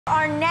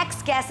Our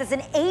next guest is an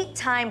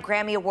 8-time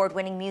Grammy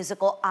Award-winning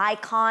musical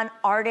icon,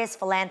 artist,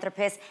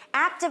 philanthropist,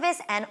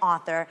 activist, and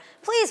author.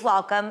 Please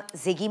welcome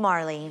Ziggy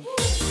Marley.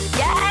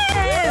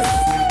 Yes!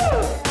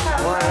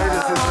 We're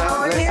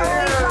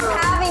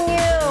having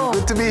you.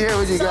 Good to be here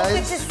with you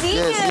guys. Good to see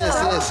you.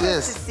 Yes. Good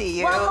to see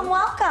you.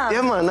 Welcome.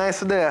 Yeah, man, nice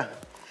to there.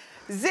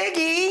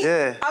 Ziggy,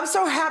 Yeah. I'm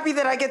so happy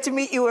that I get to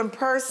meet you in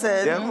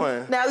person. Yeah,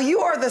 man. Now,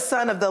 you are the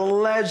son of the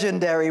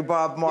legendary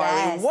Bob Marley.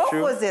 Yes. What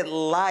True. was it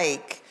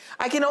like?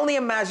 I can only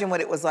imagine what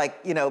it was like,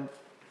 you know,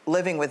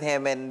 living with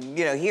him and,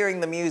 you know, hearing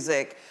the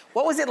music.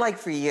 What was it like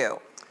for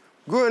you?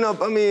 Growing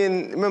up, I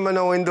mean, remember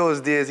now in those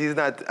days, he's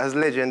not as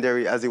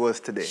legendary as he was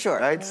today. Sure,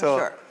 right? So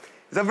sure.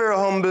 it's a very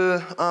humble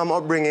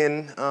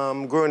upbringing.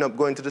 Growing up,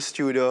 going to the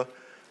studio,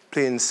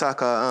 playing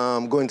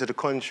soccer, going to the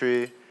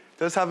country,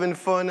 just having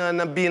fun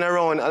and being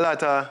around a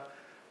lot of,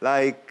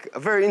 like,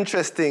 very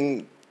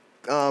interesting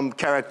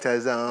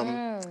characters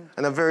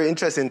and a very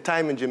interesting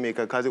time in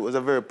Jamaica because it was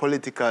a very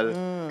political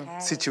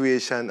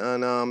situation.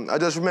 And I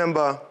just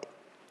remember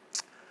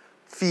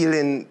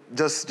feeling,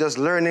 just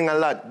learning a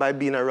lot by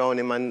being around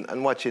him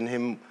and watching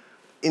him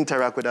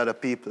interact with other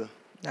people.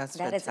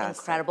 That is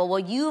incredible. Well,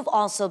 you've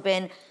also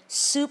been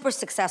super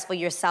successful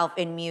yourself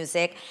in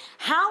music.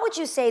 How would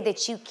you say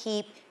that you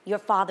keep your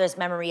father's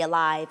memory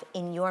alive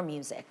in your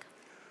music?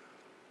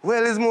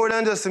 Well, it's more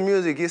than just the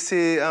music. You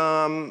see,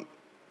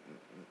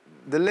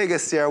 the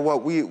legacy are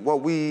what we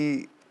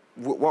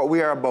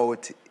are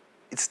about.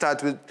 It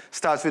starts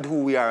with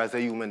who we are as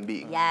a human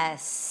being.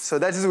 Yes. So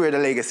that is where the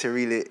legacy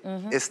really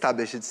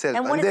established itself.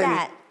 And what is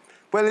that?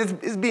 Well,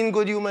 it's being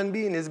good human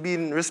being. It's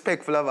being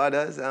respectful of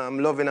others,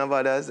 loving of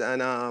others,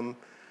 and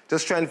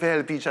just trying to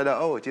help each other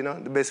out, you know,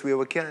 the best way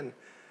we can.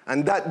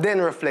 And that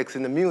then reflects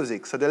in the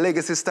music. So the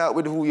legacy starts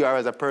with who you are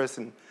as a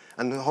person.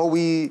 And how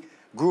we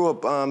grew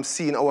up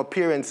seeing our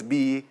parents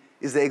be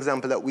is the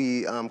example that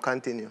we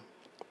continue.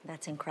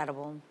 That's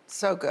incredible.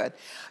 So good.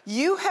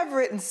 You have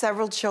written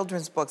several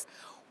children's books.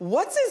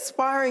 What's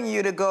inspiring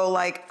you to go,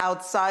 like,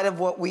 outside of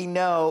what we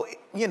know,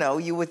 you know,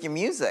 you with your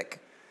music?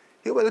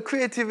 Yeah, well,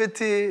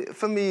 creativity,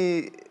 for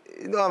me,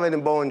 you don't have any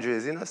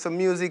boundaries, you know? So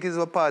music is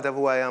a part of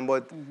who I am,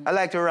 but I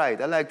like to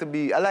write. I like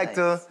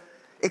to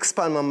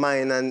expand my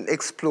mind and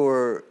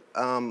explore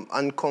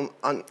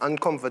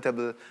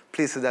uncomfortable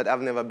places that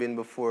I've never been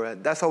before.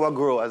 That's how I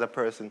grow as a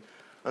person.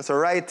 And so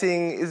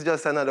writing is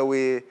just another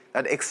way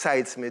that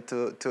excites me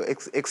to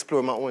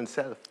explore my own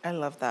self. I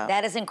love that.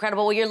 That is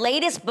incredible. Well, your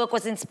latest book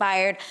was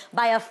inspired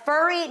by a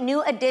furry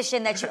new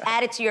addition that you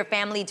added to your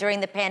family during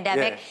the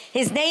pandemic.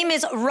 Yeah. His name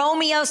is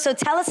Romeo, so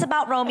tell us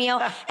about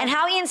Romeo and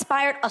how he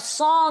inspired a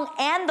song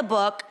and the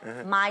book,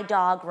 My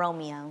Dog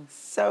Romeo.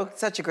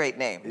 Such a great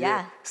name.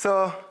 Yeah.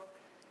 So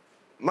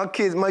my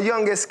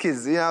youngest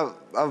kids, you know,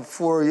 I have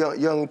 4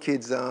 young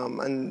kids,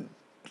 and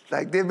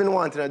like they've been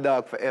wanting a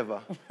dog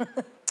forever.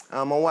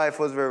 My wife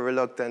was very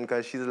reluctant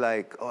because she's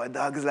like, oh, a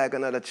dog is like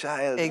another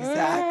child.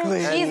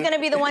 Exactly. She's going to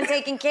be the one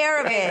taking care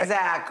of it.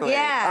 Exactly.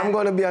 Yeah. I'm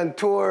going to be on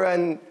tour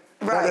and...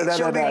 Right,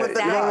 she'll be with the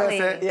You know what dog. I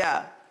say?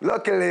 Yeah.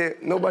 Luckily,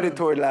 nobody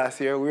toured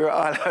last year. We were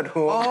all at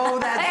home. Oh,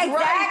 that's right.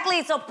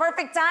 Exactly, so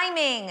perfect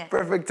timing.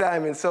 Perfect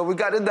timing. So we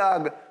got the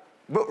dog,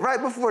 but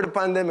right before the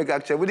pandemic,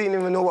 actually. We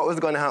didn't even know what was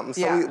going to happen.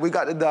 So we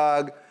got the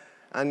dog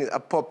and a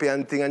puppy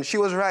and thing. And she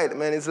was right,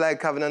 man. It's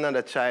like having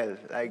another child.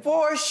 Like,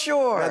 for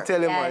sure. I tell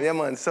you, man. Yeah,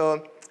 man.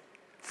 So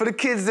for the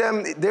kids,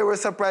 they were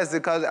surprised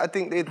because I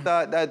think they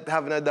thought that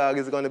having a dog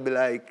is going to be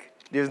like,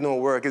 there's no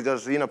work, it's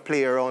just, you know,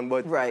 play around.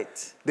 But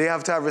they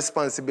have to have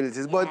responsibilities.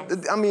 Yes.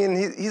 But, I mean,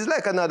 he's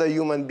like another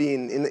human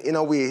being in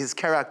a way. His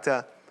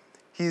character,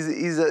 he's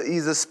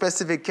a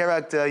specific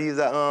character. He's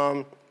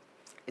a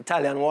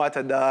Italian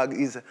water dog.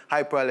 He's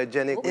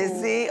hypoallergenic.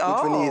 Is he?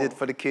 Which we needed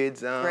for the kids.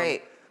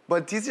 Great.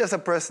 But he's just a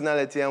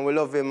personality, and we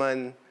love him,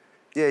 and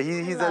yeah,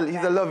 he's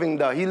a loving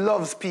dog. He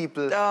loves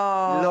people.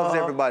 Oh. He loves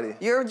everybody.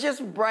 You're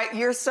just bright.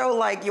 You're so,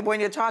 like,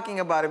 when you're talking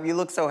about him, you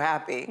look so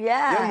happy.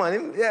 Yeah. Yeah,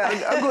 man. Yeah,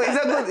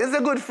 he's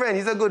a good friend.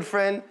 He's a good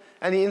friend,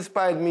 and he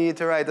inspired me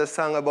to write a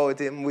song about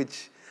him,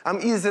 which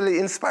I'm easily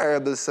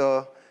inspirable.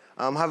 So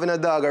having a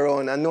dog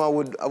around, I know I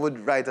would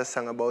write a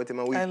song about him.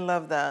 And I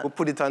love that. We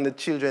put it on the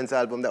children's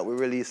album that we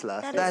released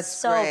last year. That's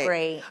so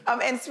great.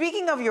 And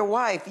speaking of your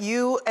wife,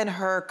 you and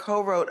her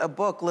co-wrote a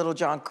book, Little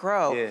John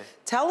Crow. Yeah.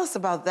 Tell us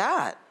about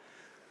that.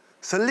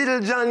 So Little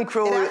John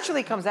Crow... It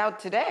actually comes out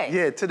today.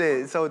 Yeah,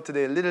 today. It's out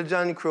today. Little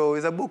John Crow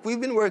is a book we've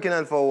been working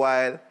on for a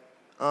while.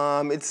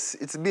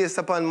 It's based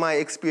upon my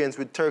experience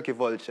with turkey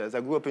vultures. I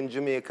grew up in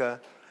Jamaica,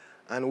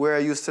 and where I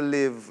used to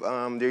live,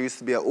 there used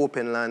to be an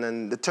open land,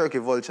 and the turkey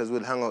vultures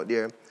would hang out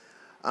there.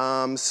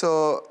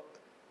 So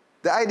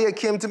the idea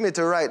came to me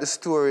to write the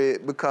story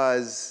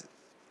because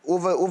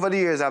over the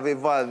years, I've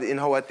evolved in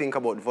how I think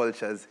about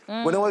vultures.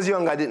 When I was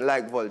young, I didn't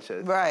like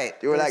vultures. Right.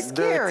 They were like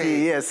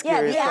scary. Dirty,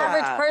 scary. Yeah, the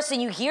average person,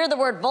 you hear the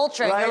word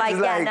vulture, and you're like,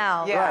 yeah,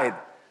 no. Yeah. Right.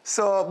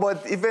 So,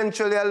 but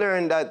eventually I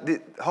learned that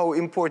how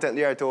important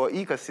they are to our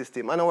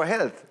ecosystem and our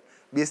health.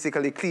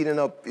 Basically cleaning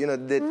up, you know,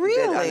 dead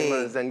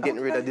animals and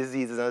getting rid of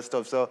diseases and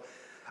stuff. So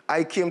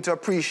I came to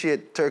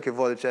appreciate turkey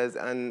vultures,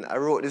 and I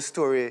wrote this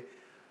story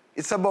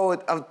it's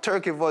about a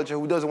turkey vulture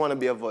who doesn't want to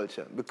be a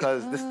vulture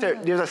because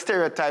there's a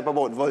stereotype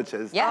about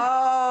vultures. Yeah.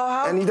 Oh,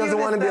 how And he doesn't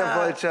want to be a that?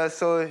 vulture,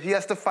 so he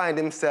has to find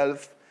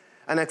himself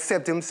and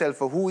accept himself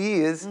for who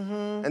he is.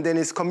 And then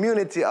his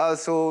community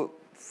also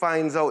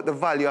finds out the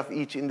value of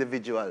each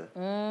individual.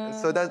 And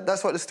so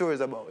that's what the story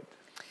is about.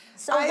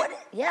 So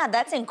yeah,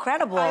 that's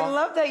incredible. I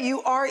love that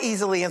you are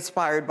easily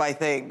inspired by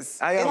things.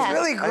 I am. It's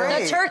really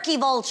great. The turkey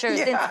vultures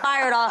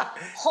inspired a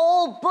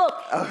whole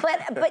book.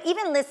 But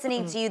even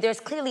listening to you, there's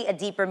clearly a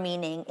deeper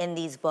meaning in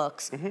these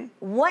books.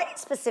 What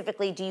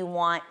specifically do you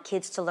want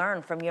kids to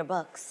learn from your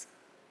books?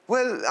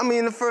 Well, I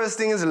mean, the first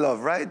thing is love,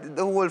 right?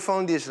 The whole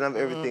foundation of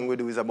everything we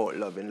do is about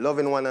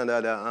loving one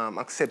another,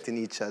 accepting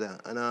each other,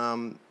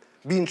 and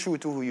being true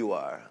to who you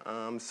are.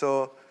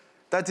 So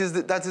that is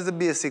the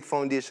basic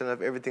foundation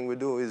of everything we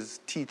do,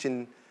 is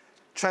teaching,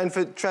 trying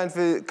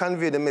to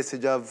convey the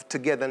message of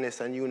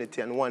togetherness and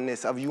unity and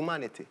oneness of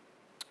humanity.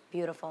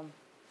 Beautiful.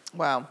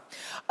 Wow.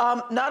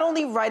 Not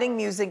only writing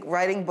music,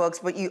 writing books,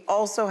 but you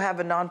also have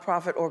a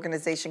nonprofit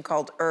organization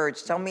called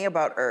URGE. Tell me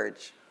about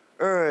URGE.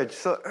 URGE.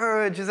 So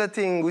URGE is a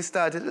thing we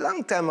started a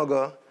long time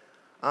ago.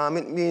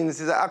 It means,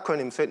 it's an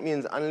acronym, so it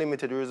means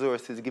Unlimited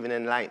Resources Giving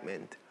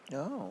Enlightenment.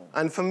 Oh.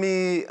 And for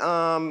me,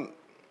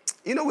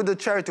 you know, with the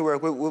charity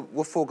work,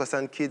 we focus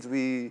on kids.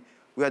 We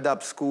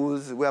adopt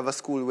schools. We have a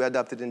school we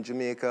adopted in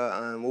Jamaica,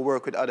 and we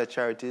work with other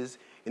charities.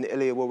 In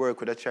LA, we work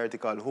with a charity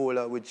called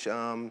HOLA, which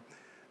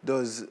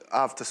does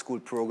after-school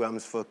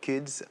programs for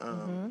kids.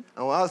 And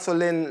we also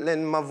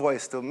lend my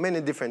voice to many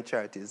different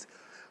charities.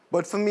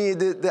 But for me,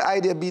 the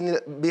idea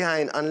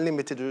behind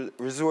Unlimited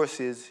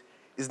Resources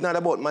is not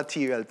about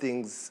material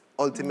things.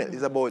 Ultimately,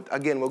 it's about,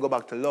 again, we'll go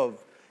back to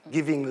love,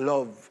 giving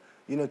love.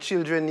 You know,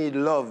 children need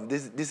love.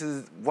 This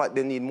is what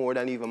they need more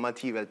than even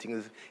material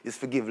things, is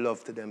to give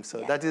love to them.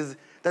 So that is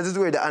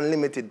where the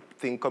unlimited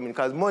thing comes in,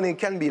 because money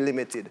can be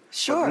limited.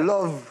 Sure. But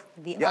love,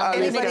 the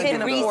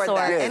unlimited resource.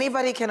 Yeah.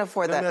 Anybody can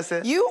afford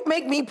that. You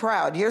make me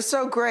proud. You're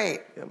so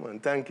great. Yeah, man,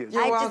 thank you.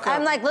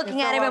 I'm like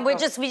looking at him, and we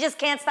just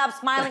can't stop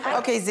smiling.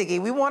 Okay,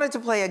 Ziggy, we wanted to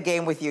play a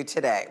game with you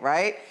today,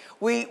 right?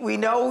 We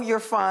know you're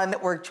fun.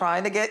 We're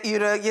trying to get you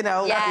to, you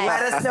know,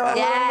 let us know a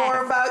little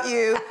more about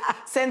you.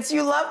 Since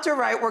you love to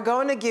write, we're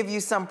going to give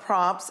you some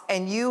prompts,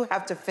 and you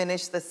have to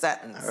finish the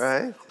sentence. All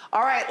right.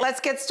 All right,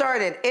 let's get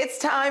started. It's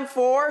time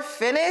for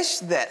Finish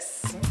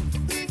This.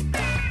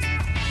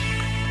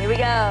 Here we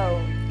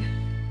go.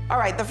 All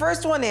right, the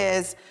first one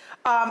is,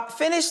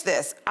 finish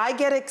this. I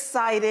get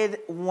excited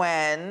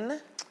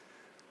when...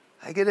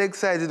 I get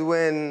excited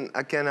when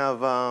I can have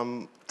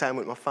time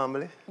with my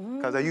family,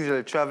 because I'm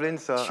usually traveling,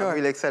 so I'm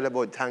really excited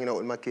about hanging out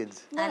with my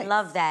kids. I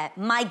love that.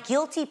 My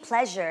guilty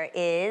pleasure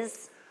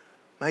is...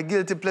 My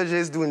guilty pleasure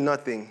is doing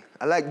nothing.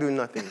 I like doing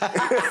nothing.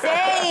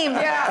 Same.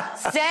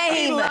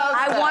 Same.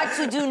 I want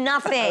to do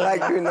nothing. I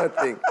like doing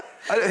nothing.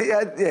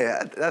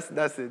 Yeah,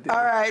 that's it.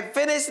 All right,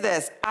 finish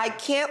this. I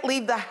can't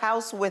leave the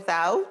house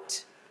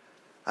without...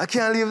 I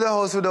can't leave the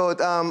house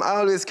without... I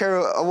always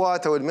carry a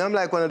water with me. I'm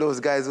like one of those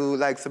guys who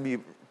likes to be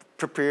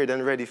prepared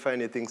and ready for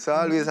anything. So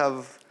I always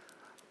have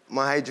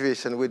my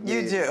hydration with me.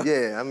 You do?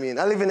 Yeah, I mean,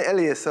 I live in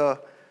LA, so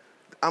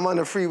I'm on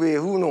the freeway,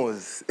 who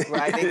knows?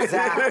 Right,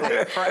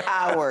 exactly, for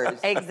hours.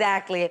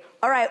 Exactly.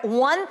 All right,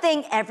 one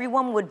thing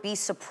everyone would be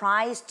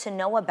surprised to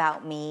know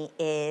about me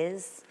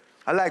is...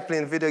 I like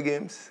playing video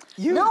games.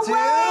 You no do?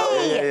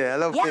 way! Yeah, I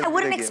love playing I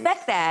wouldn't video expect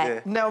games.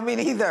 that. Yeah. No, me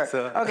neither.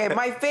 So. Okay,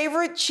 my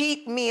favorite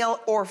cheat meal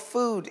or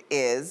food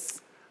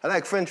is... I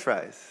like French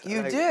fries.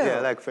 You do? Yeah,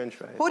 I like French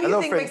fries. Who do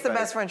you think makes the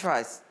best French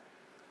fries?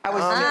 I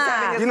was just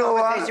having this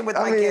conversation with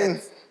my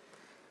kids.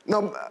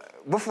 No,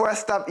 before I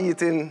stopped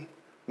eating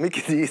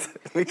Mickey D's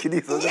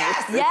was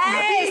Yes!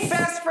 The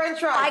best French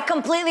fries. I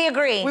completely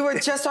agree. We were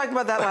just talking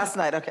about that last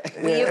night, okay.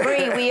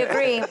 We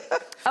agree.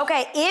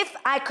 Okay, if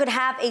I could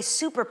have a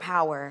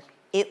superpower,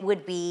 it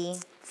would be...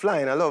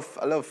 Flying, I love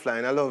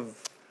flying. As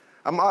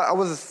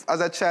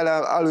a child,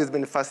 I've always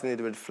been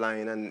fascinated with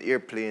flying and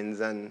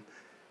airplanes and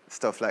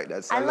stuff like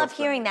that. So I love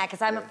hearing that,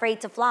 because I'm afraid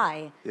to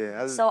fly.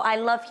 Yeah. So I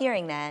love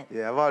hearing that.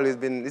 Yeah, I've always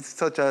been, it's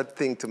such a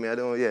thing to me.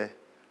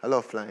 I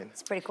love flying.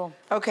 It's pretty cool.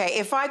 Okay,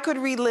 if I could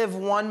relive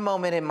one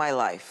moment in my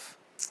life,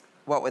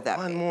 what would that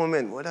be? One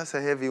moment, well, that's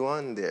a heavy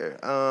one there.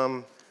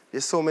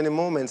 There's so many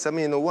moments. I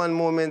mean, one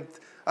moment,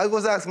 I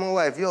was asking my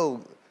wife,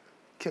 yo,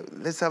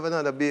 let's have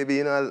another baby.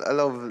 You know, I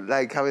love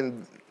like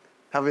having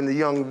the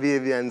young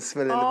baby and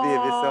smelling the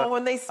baby. So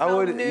when they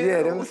smell new.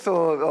 Yeah, them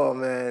so, oh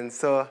man.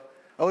 So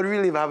I would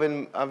really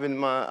having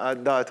my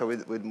daughter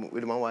with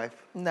my wife.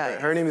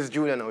 Nice. Her name is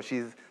Julia now.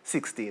 She's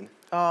 16.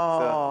 Oh,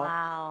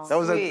 wow. That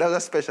was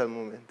a special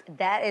moment.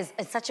 That is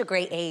such a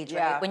great age,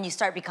 right? When you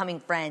start becoming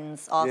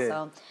friends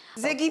also.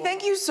 Yeah. Ziggy,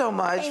 thank you so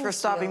much for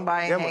stopping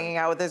by and hanging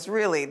out with us.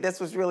 Really, this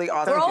was really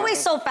awesome. We're always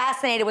so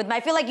fascinated with me. I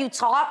feel like you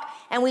talk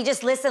and we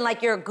just listen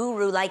like you're a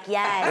guru, like,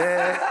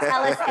 yes,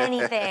 tell us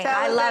anything.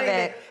 I love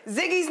it.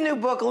 Ziggy's new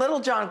book, Little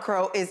John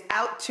Crow, is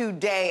out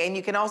today, and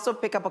you can also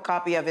pick up a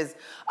copy of his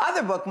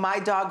other book, My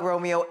Dog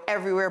Romeo,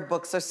 everywhere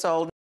books are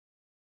sold.